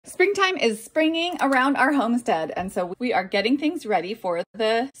Springtime is springing around our homestead, and so we are getting things ready for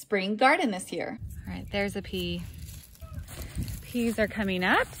the spring garden this year. All right, there's a pea. Peas are coming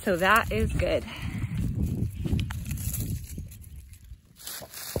up, so that is good.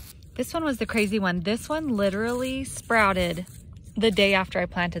 This one was the crazy one. This one literally sprouted the day after I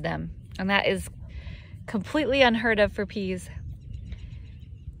planted them, and that is completely unheard of for peas.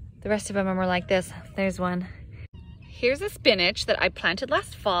 The rest of them are more like this. There's one. Here's a spinach that I planted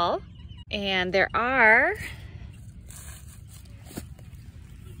last fall, and there are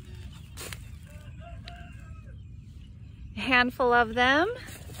a handful of them,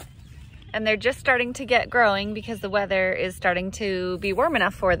 and they're just starting to get growing because the weather is starting to be warm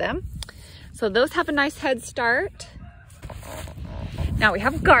enough for them. So those have a nice head start. Now we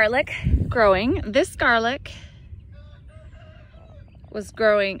have garlic growing. This garlic was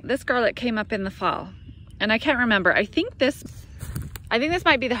growing. This garlic came up in the fall, and I can't remember. I think this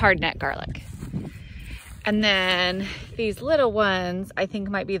might be the hardneck garlic. And then these little ones, I think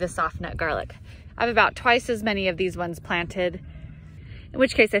might be the softneck garlic. I have about twice as many of these ones planted, in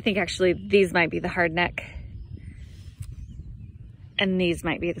which case I think actually these might be the hardneck and these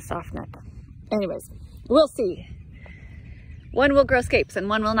might be the softneck. Anyways, we'll see. One will grow scapes and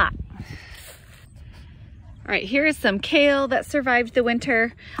one will not. All right, here is some kale that survived the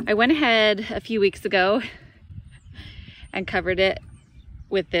winter. I went ahead a few weeks ago and covered it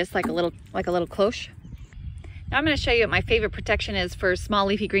with this like a little cloche. Now I'm going to show you what my favorite protection is for small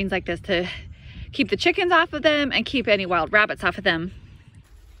leafy greens like this, to keep the chickens off of them and keep any wild rabbits off of them.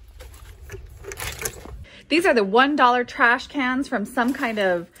 These are the $1 trash cans from some kind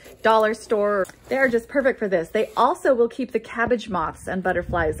of dollar store. They are just perfect for this. They also will keep the cabbage moths and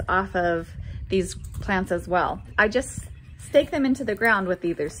butterflies off of these plants as well. I just stake them into the ground with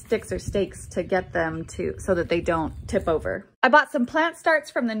either sticks or stakes to get them so that they don't tip over. I bought some plant starts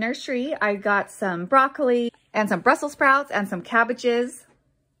from the nursery. I got some broccoli and some Brussels sprouts and some cabbages.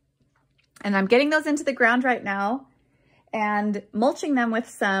 And I'm getting those into the ground right now and mulching them with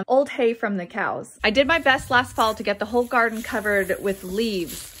some old hay from the cows. I did my best last fall to get the whole garden covered with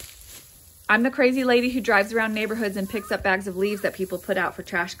leaves. I'm the crazy lady who drives around neighborhoods and picks up bags of leaves that people put out for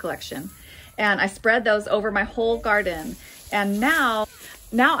trash collection. And I spread those over my whole garden. And now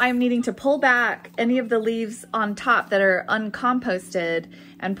I'm needing to pull back any of the leaves on top that are uncomposted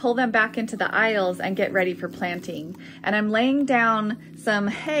and pull them back into the aisles and get ready for planting. And I'm laying down some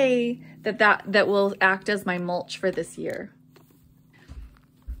hay that will act as my mulch for this year.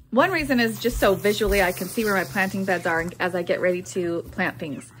 One reason is just so visually I can see where my planting beds are as I get ready to plant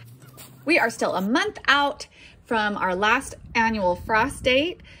things. We are still a month out from our last annual frost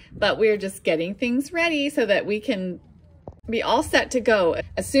date, but we're just getting things ready so that we can be all set to go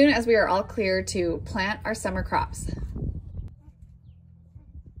as soon as we are all clear to plant our summer crops.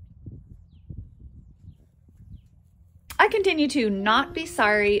 I continue to not be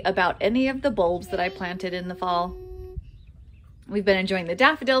sorry about any of the bulbs that I planted in the fall. We've been enjoying the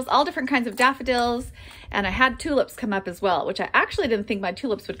daffodils, all different kinds of daffodils, and I had tulips come up as well, which I actually didn't think my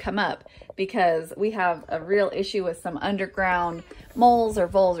tulips would come up because we have a real issue with some underground moles or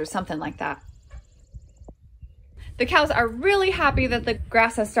voles or something like that. The cows are really happy that the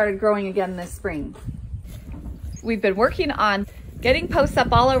grass has started growing again this spring. We've been working on getting posts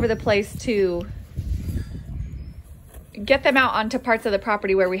up all over the place to get them out onto parts of the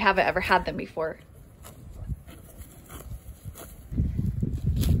property where we haven't ever had them before.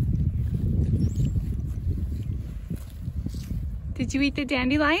 Did you eat the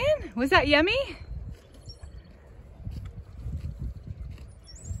dandelion? Was that yummy?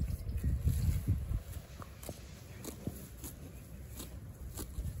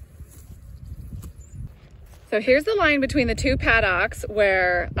 So here's the line between the two paddocks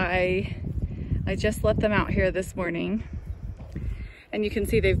where I just let them out here this morning. And you can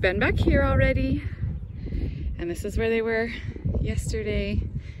see they've been back here already. And this is where they were yesterday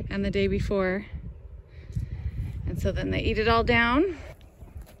and the day before. And so then they eat it all down.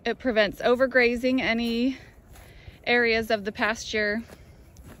 It prevents overgrazing any areas of the pasture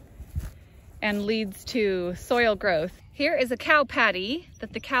and leads to soil growth. Here is a cow patty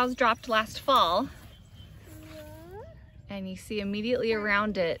that the cows dropped last fall. And you see immediately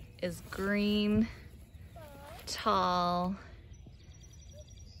around it is green, tall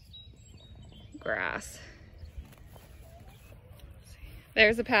grass.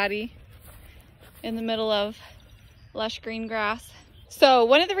 There's a patty in the middle of lush green grass. So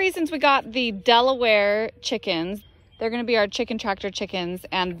one of the reasons we got the Delaware chickens, they're going to be our chicken tractor chickens,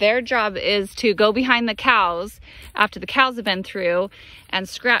 and their job is to go behind the cows after the cows have been through and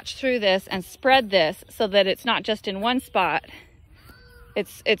scratch through this and spread this so that it's not just in one spot,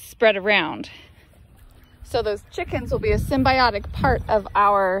 it's spread around. So those chickens will be a symbiotic part of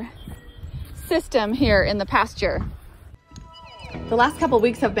our system here in the pasture. The last couple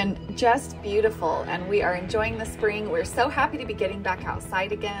weeks have been just beautiful and we are enjoying the spring. We're so happy to be getting back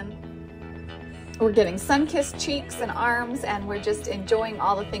outside again. We're getting sun-kissed cheeks and arms, and we're just enjoying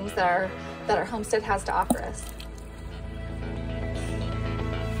all the things that our homestead has to offer us.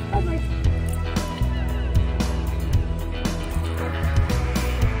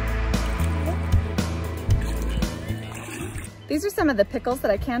 These are some of the pickles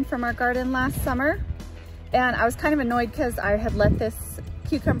that I canned from our garden last summer. And I was kind of annoyed because I had let this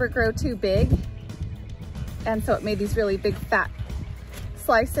cucumber grow too big. And so it made these really big fat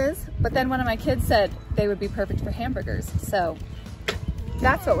slices. But then one of my kids said they would be perfect for hamburgers. So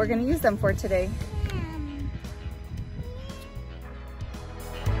that's what we're going to use them for today.